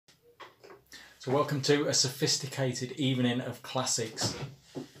So welcome to a sophisticated evening of classics.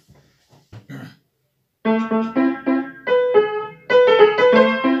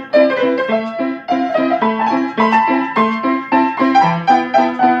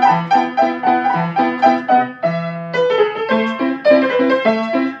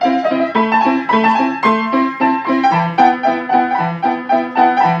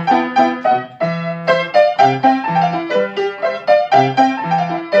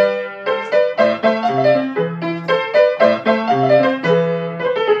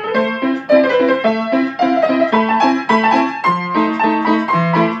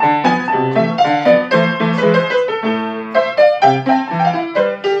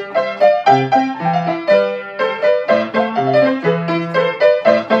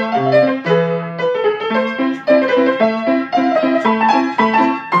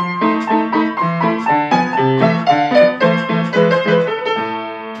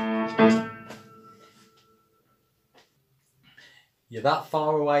 You're that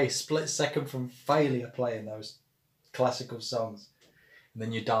far away, split second from failure playing those classical songs, and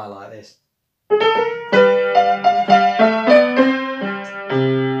then you die like this.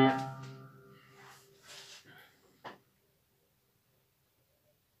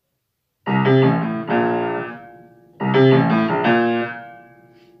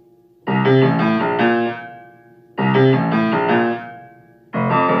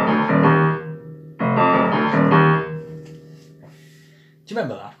 Do you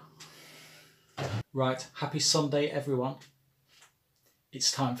remember that? Right, happy Sunday everyone.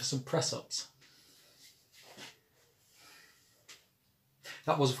 It's time for some press-ups.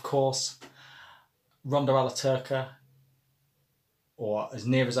 That was, of course, Rondo alla Turca, or as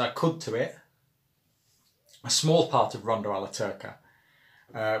near as I could to it, a small part of Rondo alla Turca,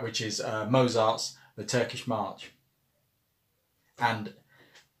 which is Mozart's The Turkish March. And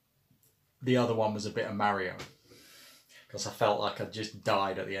the other one was a bit of Mario, because I felt like I'd just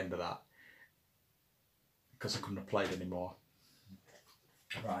died at the end of that, because I couldn't have played anymore.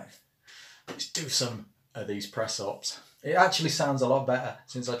 Right, let's do some of these press-ups. It actually sounds a lot better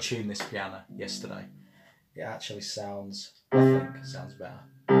since I tuned this piano yesterday. It actually sounds, I think, sounds better.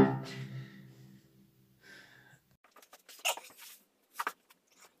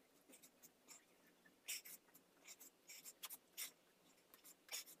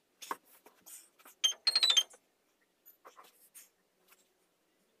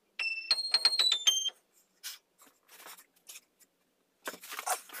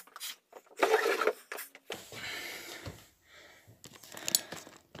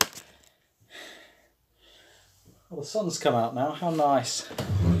 Well, the sun's come out now, how nice.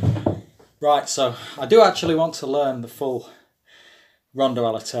 Right, so I do actually want to learn the full Rondo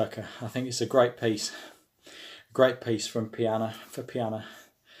alla Turca. I think it's a great piece. A great piece for piano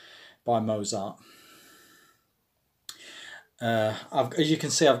by Mozart. As you can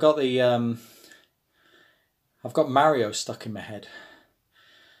see, I've got Mario stuck in my head.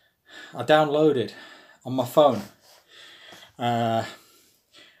 I downloaded on my phone a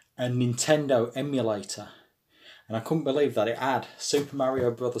Nintendo emulator, and I couldn't believe that it had Super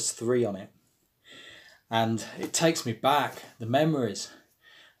Mario Bros. 3 on it. And it takes me back, the memories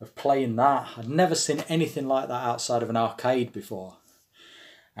of playing that. I'd never seen anything like that outside of an arcade before.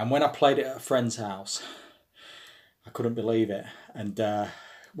 And when I played it at a friend's house, I couldn't believe it. And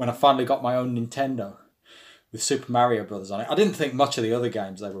when I finally got my own Nintendo with Super Mario Bros. On it, I didn't think much of the other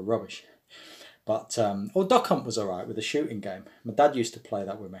games, they were rubbish. But, Duck Hunt was alright with the shooting game. My dad used to play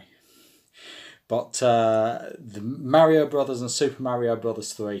that with me. But the Mario Brothers and Super Mario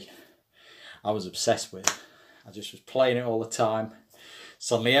Bros. 3, I was obsessed with. I just was playing it all the time.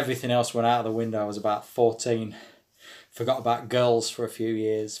 Suddenly everything else went out of the window. I was about 14. Forgot about girls for a few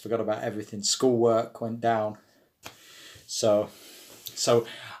years. Forgot about everything. Schoolwork went down. So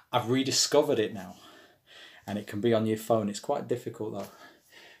I've rediscovered it now. And it can be on your phone. It's quite difficult though.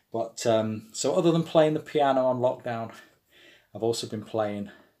 But so other than playing the piano on lockdown, I've also been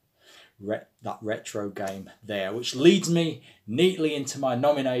playing that retro game there, which leads me neatly into my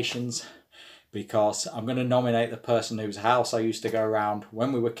nominations, because I'm going to nominate the person whose house I used to go around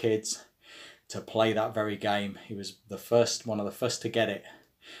when we were kids to play that very game. He was one of the first to get it,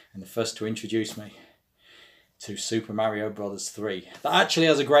 and the first to introduce me to Super Mario Bros. 3. That actually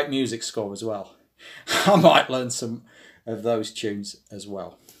has a great music score as well. I might learn some of those tunes as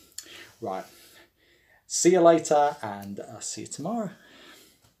well. Right, see you later, and I'll see you tomorrow.